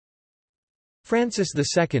Francis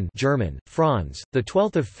II German, Franz, the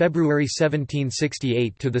 12th of February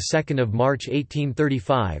 1768 to the 2nd of March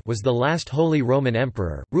 1835 was the last Holy Roman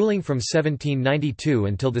Emperor, ruling from 1792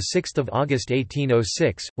 until the 6th of August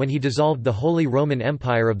 1806, when he dissolved the Holy Roman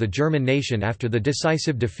Empire of the German nation after the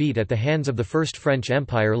decisive defeat at the hands of the First French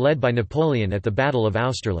Empire led by Napoleon at the Battle of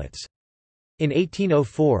Austerlitz. In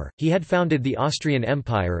 1804, he had founded the Austrian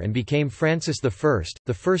Empire and became Francis I,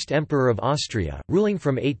 the first Emperor of Austria, ruling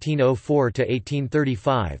from 1804 to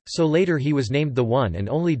 1835, so later he was named the one and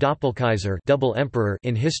only Doppelkaiser double emperor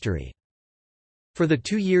in history. For the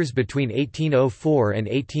 2 years between 1804 and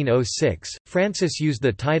 1806, Francis used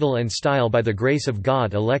the title and style by the grace of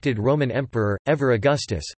God elected Roman Emperor, ever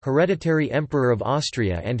Augustus, hereditary Emperor of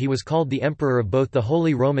Austria, and he was called the Emperor of both the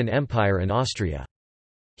Holy Roman Empire and Austria.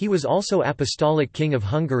 He was also Apostolic King of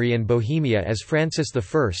Hungary and Bohemia as Francis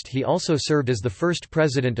I. He also served as the first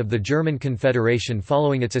president of the German Confederation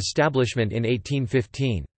following its establishment in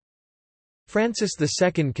 1815. Francis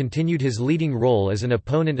II continued his leading role as an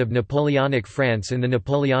opponent of Napoleonic France in the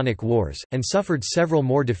Napoleonic Wars, and suffered several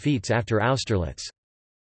more defeats after Austerlitz.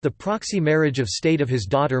 The proxy marriage of state of his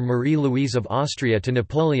daughter Marie-Louise of Austria to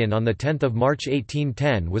Napoleon on 10 March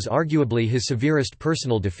 1810 was arguably his severest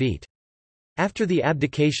personal defeat. After the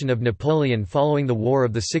abdication of Napoleon following the War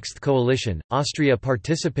of the Sixth Coalition, Austria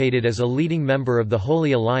participated as a leading member of the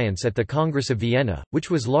Holy Alliance at the Congress of Vienna,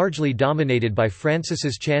 which was largely dominated by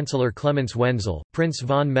Francis's Chancellor Clemens Wenzel, Prince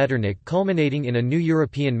von Metternich, culminating in a new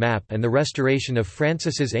European map and the restoration of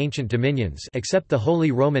Francis's ancient dominions except the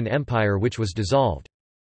Holy Roman Empire, which was dissolved.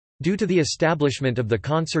 Due to the establishment of the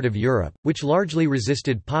Concert of Europe, which largely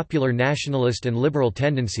resisted popular nationalist and liberal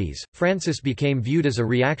tendencies, Francis became viewed as a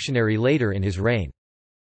reactionary later in his reign.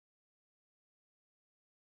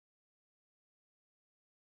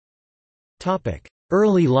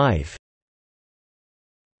 Early life.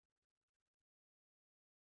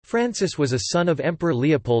 Francis was a son of Emperor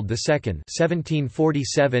Leopold II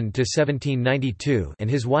 (1747–1792) and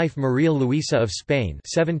his wife Maria Luisa of Spain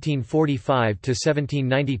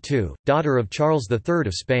 (1745–1792), daughter of Charles III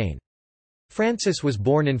of Spain. Francis was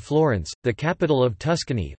born in Florence, the capital of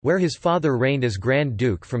Tuscany, where his father reigned as Grand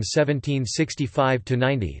Duke from 1765 to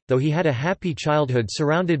 90. Though he had a happy childhood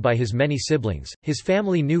surrounded by his many siblings, his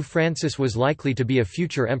family knew Francis was likely to be a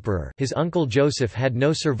future emperor. His uncle Joseph had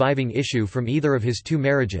no surviving issue from either of his two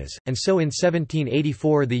marriages, and so in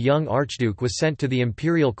 1784 the young archduke was sent to the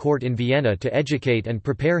imperial court in Vienna to educate and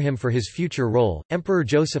prepare him for his future role. Emperor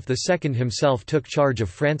Joseph II himself took charge of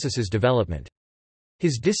Francis's development.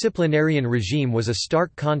 His disciplinarian regime was a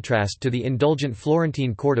stark contrast to the indulgent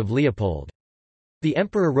Florentine court of Leopold. The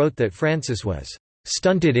emperor wrote that Francis was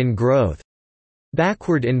 "stunted in growth,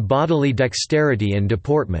 backward in bodily dexterity and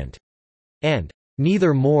deportment," and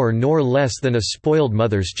 "neither more nor less than a spoiled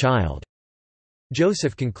mother's child."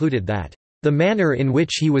 Joseph concluded that the manner in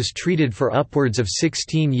which he was treated for upwards of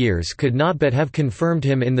 16 years could not but have confirmed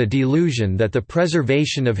him in the delusion that the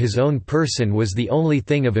preservation of his own person was the only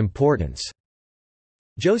thing of importance.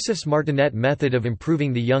 Joseph's martinet method of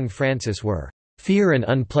improving the young Francis were fear and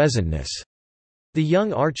unpleasantness. The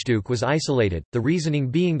young archduke was isolated, the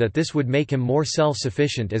reasoning being that this would make him more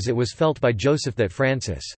self-sufficient, as it was felt by Joseph that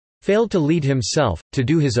Francis failed to lead himself, to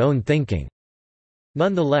do his own thinking.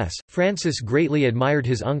 Nonetheless, Francis greatly admired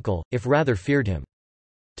his uncle, if rather feared him.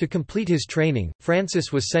 To complete his training,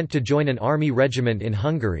 Francis was sent to join an army regiment in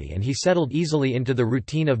Hungary, and he settled easily into the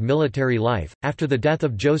routine of military life. After the death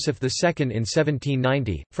of Joseph II in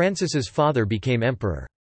 1790, Francis's father became emperor.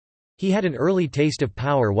 He had an early taste of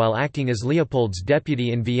power while acting as Leopold's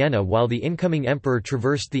deputy in Vienna while the incoming emperor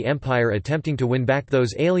traversed the empire attempting to win back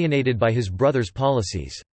those alienated by his brother's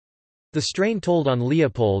policies. The strain told on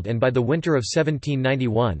Leopold, and by the winter of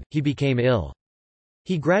 1791, he became ill.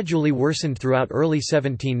 He gradually worsened throughout early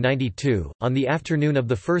 1792. On the afternoon of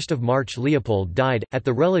 1 March, Leopold died, at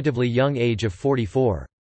the relatively young age of 44.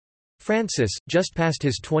 Francis, just past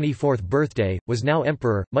his 24th birthday, was now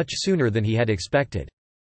emperor, much sooner than he had expected.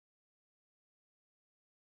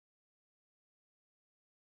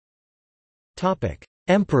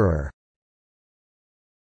 Emperor.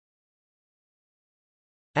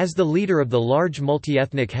 As the leader of the large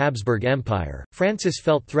multi-ethnic Habsburg Empire, Francis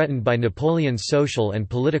felt threatened by Napoleon's social and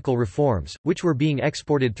political reforms, which were being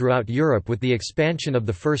exported throughout Europe with the expansion of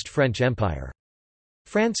the First French Empire.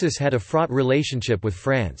 Francis had a fraught relationship with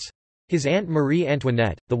France. His aunt Marie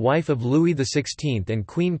Antoinette, the wife of Louis XVI and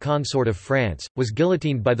Queen Consort of France, was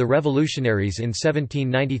guillotined by the revolutionaries in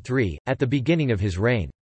 1793, at the beginning of his reign.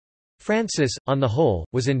 Francis, on the whole,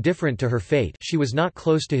 was indifferent to her fate. She was not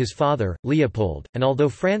close to his father, Leopold, and although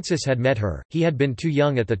Francis had met her, he had been too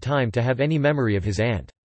young at the time to have any memory of his aunt.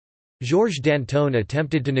 Georges Danton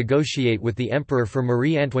attempted to negotiate with the emperor for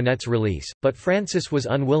Marie Antoinette's release, but Francis was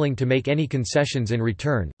unwilling to make any concessions in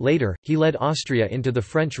return. Later, he led Austria into the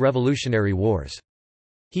French Revolutionary Wars.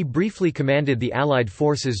 He briefly commanded the Allied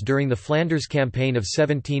forces during the Flanders Campaign of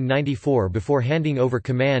 1794 before handing over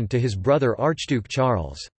command to his brother Archduke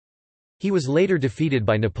Charles. He was later defeated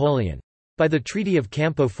by Napoleon. By the Treaty of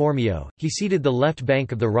Campo Formio, he ceded the left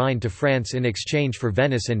bank of the Rhine to France in exchange for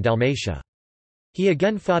Venice and Dalmatia. He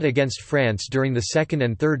again fought against France during the Second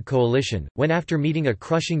and Third Coalition, when after meeting a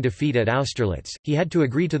crushing defeat at Austerlitz, he had to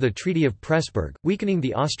agree to the Treaty of Pressburg, weakening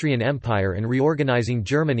the Austrian Empire and reorganizing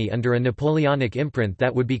Germany under a Napoleonic imprint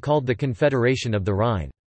that would be called the Confederation of the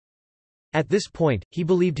Rhine. At this point, he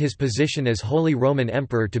believed his position as Holy Roman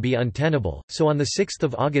Emperor to be untenable, so on 6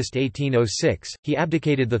 August 1806, he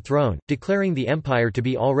abdicated the throne, declaring the empire to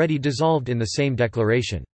be already dissolved in the same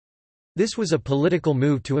declaration. This was a political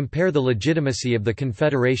move to impair the legitimacy of the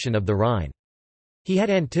Confederation of the Rhine. He had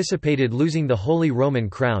anticipated losing the Holy Roman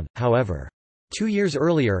Crown, however. 2 years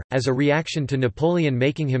earlier, as a reaction to Napoleon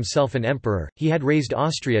making himself an emperor, he had raised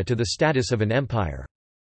Austria to the status of an empire.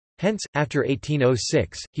 Hence, after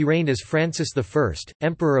 1806, he reigned as Francis I,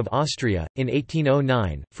 Emperor of Austria. In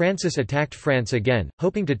 1809, Francis attacked France again,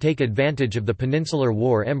 hoping to take advantage of the Peninsular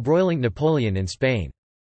War embroiling Napoleon in Spain.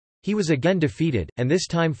 He was again defeated, and this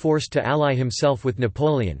time forced to ally himself with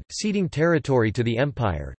Napoleon, ceding territory to the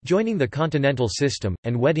empire, joining the continental system,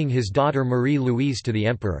 and wedding his daughter Marie-Louise to the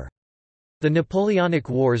emperor. The Napoleonic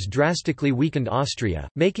Wars drastically weakened Austria,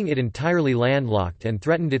 making it entirely landlocked and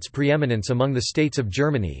threatened its preeminence among the states of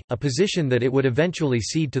Germany, a position that it would eventually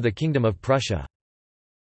cede to the Kingdom of Prussia.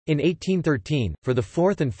 In 1813, for the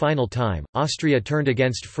fourth and final time, Austria turned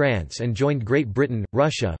against France and joined Great Britain,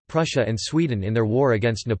 Russia, Prussia and Sweden in their war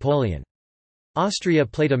against Napoleon. Austria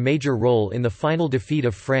played a major role in the final defeat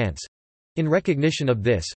of France. In recognition of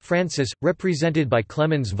this, Francis, represented by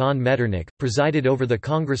Clemens von Metternich, presided over the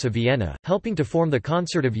Congress of Vienna, helping to form the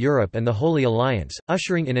Concert of Europe and the Holy Alliance,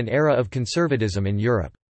 ushering in an era of conservatism in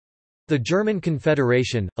Europe. The German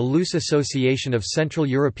Confederation, a loose association of Central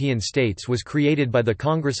European states, was created by the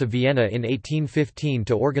Congress of Vienna in 1815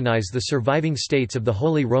 to organize the surviving states of the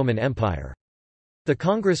Holy Roman Empire. The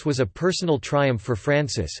Congress was a personal triumph for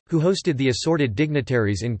Francis, who hosted the assorted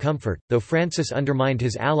dignitaries in comfort, though Francis undermined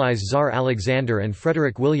his allies Tsar Alexander and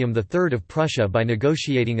Frederick William III of Prussia by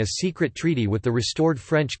negotiating a secret treaty with the restored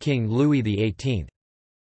French king Louis XVIII.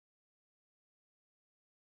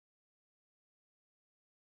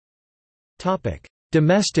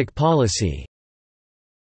 Domestic policy.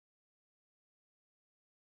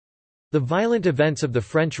 The violent events of the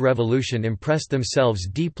French Revolution impressed themselves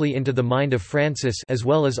deeply into the mind of Francis as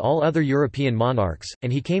well as all other European monarchs,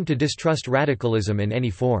 and he came to distrust radicalism in any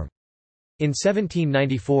form. In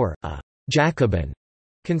 1794, a «Jacobin»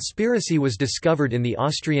 conspiracy was discovered in the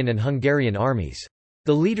Austrian and Hungarian armies.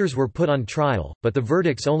 The leaders were put on trial, but the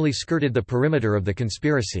verdicts only skirted the perimeter of the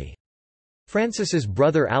conspiracy. Francis's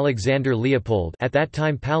brother Alexander Leopold, at that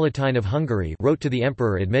time Palatine of Hungary, wrote to the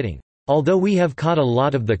emperor admitting, "Although we have caught a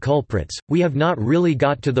lot of the culprits, we have not really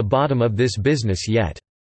got to the bottom of this business yet."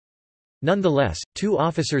 Nonetheless, 2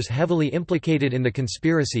 officers heavily implicated in the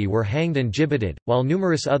conspiracy were hanged and gibbeted, while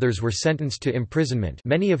numerous others were sentenced to imprisonment,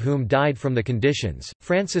 many of whom died from the conditions.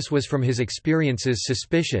 Francis was from his experiences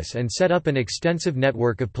suspicious and set up an extensive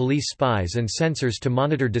network of police spies and censors to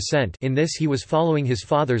monitor dissent. In this he was following his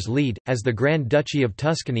father's lead, as the Grand Duchy of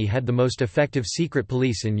Tuscany had the most effective secret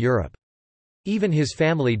police in Europe. Even his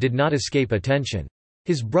family did not escape attention.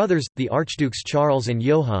 His brothers, the Archdukes Charles and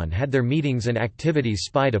Johann, had their meetings and activities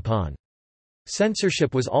spied upon.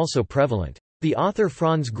 Censorship was also prevalent. The author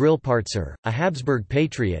Franz Grillparzer, a Habsburg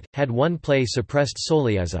patriot, had one play suppressed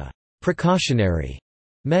solely as a precautionary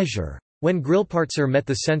measure. When Grillparzer met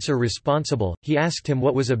the censor responsible, he asked him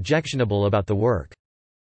what was objectionable about the work.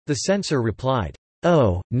 The censor replied,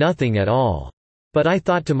 "Oh, nothing at all. But I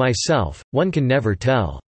thought to myself, one can never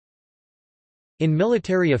tell." In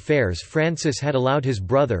military affairs, Francis had allowed his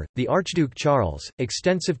brother, the Archduke Charles,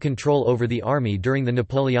 extensive control over the army during the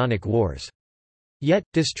Napoleonic Wars. Yet,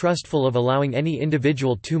 distrustful of allowing any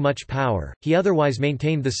individual too much power, he otherwise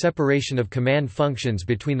maintained the separation of command functions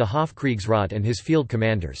between the Hofkriegsrat and his field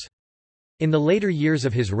commanders. In the later years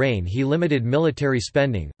of his reign he limited military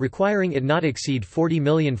spending, requiring it not exceed 40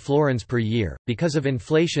 million florins per year. Because of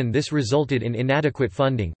inflation this resulted in inadequate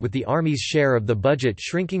funding, with the army's share of the budget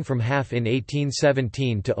shrinking from half in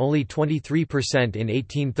 1817 to only 23% in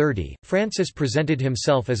 1830. Francis presented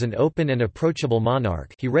himself as an open and approachable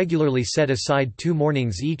monarch. He regularly set aside 2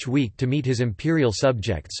 mornings each week to meet his imperial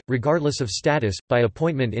subjects, regardless of status, by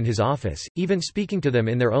appointment in his office, even speaking to them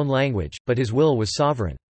in their own language, but his will was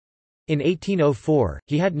sovereign. In 1804,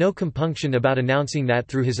 he had no compunction about announcing that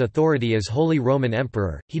through his authority as Holy Roman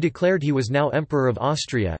Emperor, he declared he was now Emperor of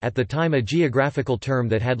Austria, at the time a geographical term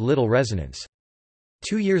that had little resonance.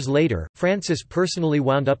 2 years later, Francis personally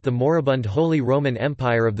wound up the moribund Holy Roman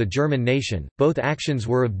Empire of the German nation. Both actions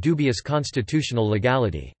were of dubious constitutional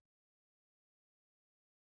legality.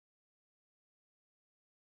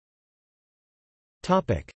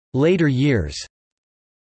 Later years.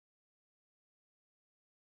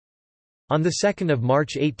 On 2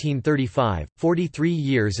 March 1835, 43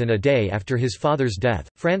 years and a day after his father's death,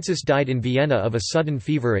 Francis died in Vienna of a sudden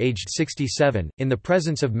fever aged 67, in the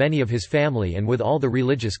presence of many of his family and with all the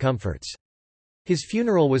religious comforts. His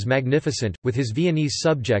funeral was magnificent, with his Viennese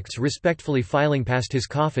subjects respectfully filing past his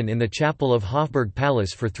coffin in the chapel of Hofburg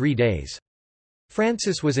Palace for 3 days.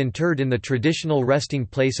 Francis was interred in the traditional resting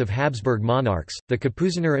place of Habsburg monarchs, the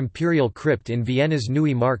Kapuziner Imperial Crypt in Vienna's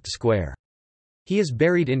Neue Markt Square. He is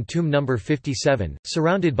buried in tomb number 57,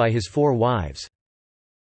 surrounded by his 4 wives.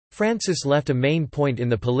 Francis left a main point in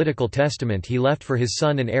the political testament he left for his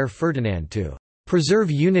son and heir Ferdinand to preserve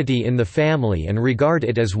unity in the family and regard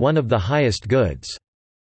it as one of the highest goods.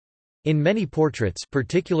 In many portraits,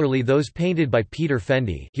 particularly those painted by Peter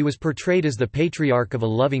Fendi, he was portrayed as the patriarch of a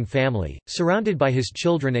loving family, surrounded by his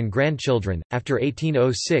children and grandchildren. After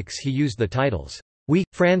 1806 he used the titles, "We,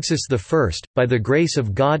 Francis I, by the grace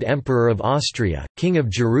of God Emperor of Austria, King of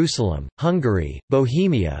Jerusalem, Hungary,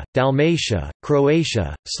 Bohemia, Dalmatia,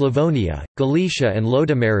 Croatia, Slavonia, Galicia and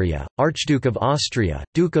Lodomeria, Archduke of Austria,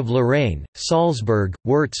 Duke of Lorraine, Salzburg,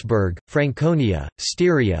 Würzburg, Franconia,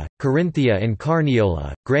 Styria, Carinthia and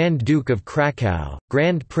Carniola, Grand Duke of Krakow,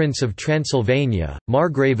 Grand Prince of Transylvania,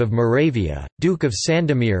 Margrave of Moravia, Duke of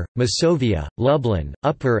Sandomir, Masovia, Lublin,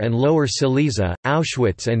 Upper and Lower Silesia,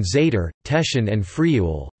 Auschwitz and Zader, Teschen and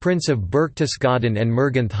Friul, Prince of Berchtesgaden and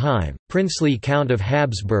Mergentheim, Princely Count of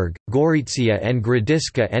Habsburg, Gorizia and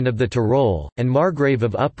Gradiska and of the Tyrol, and Margrave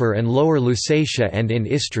of Upper and Lower Lusatia and in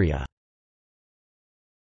Istria.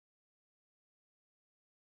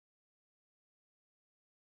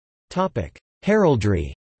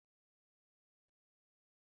 Heraldry.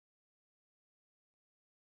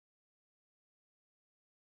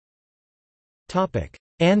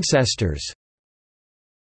 Ancestors.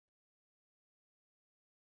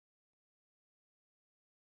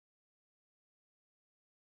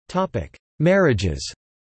 Marriages.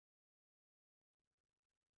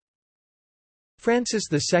 Francis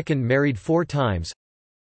II married 4 times.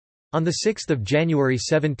 On 6 January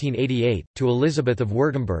 1788, to Elizabeth of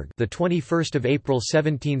Württemberg, the 21st of April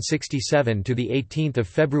 1767 to the 18th of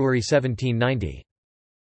February 1790.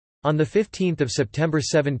 On 15 September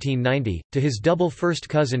 1790, to his double first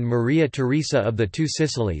cousin Maria Theresa of the Two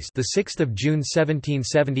Sicilies, the 6th of June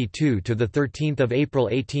 1772 to the 13th of April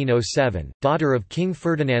 1807, daughter of King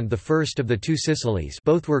Ferdinand I of the Two Sicilies.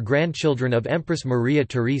 Both were grandchildren of Empress Maria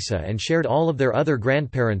Theresa and shared all of their other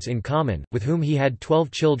grandparents in common, with whom he had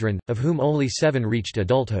 12 children, of whom only 7 reached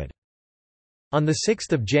adulthood. On 6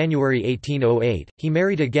 January 1808, he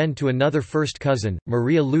married again to another first cousin,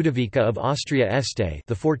 Maria Ludovica of Austria-Este,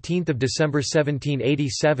 the 14th of December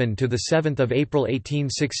 1787 to the 7th of April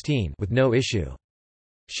 1816, with no issue.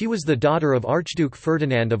 She was the daughter of Archduke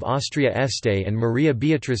Ferdinand of Austria-Este and Maria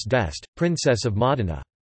Beatrice d'Este, Princess of Modena.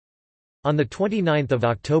 On 29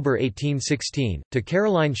 October 1816, to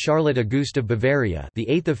Caroline Charlotte Auguste of Bavaria, the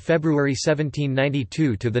 8th of February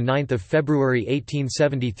 1792 to the 9th of February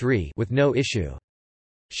 1873, with no issue.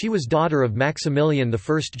 She was daughter of Maximilian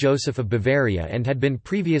I Joseph of Bavaria and had been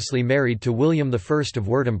previously married to William I of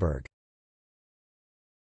Württemberg.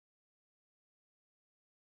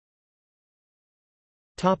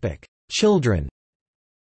 Topic: Children.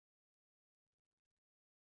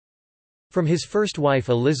 From his first wife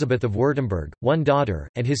Elizabeth of Württemberg, 1 daughter,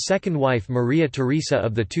 and his second wife Maria Theresa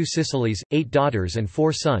of the Two Sicilies, 8 daughters and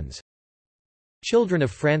 4 sons. Children of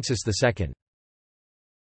Francis II.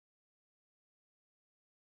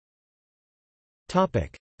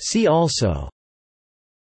 See also: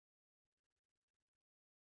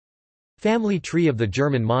 Family tree of the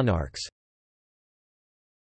German monarchs.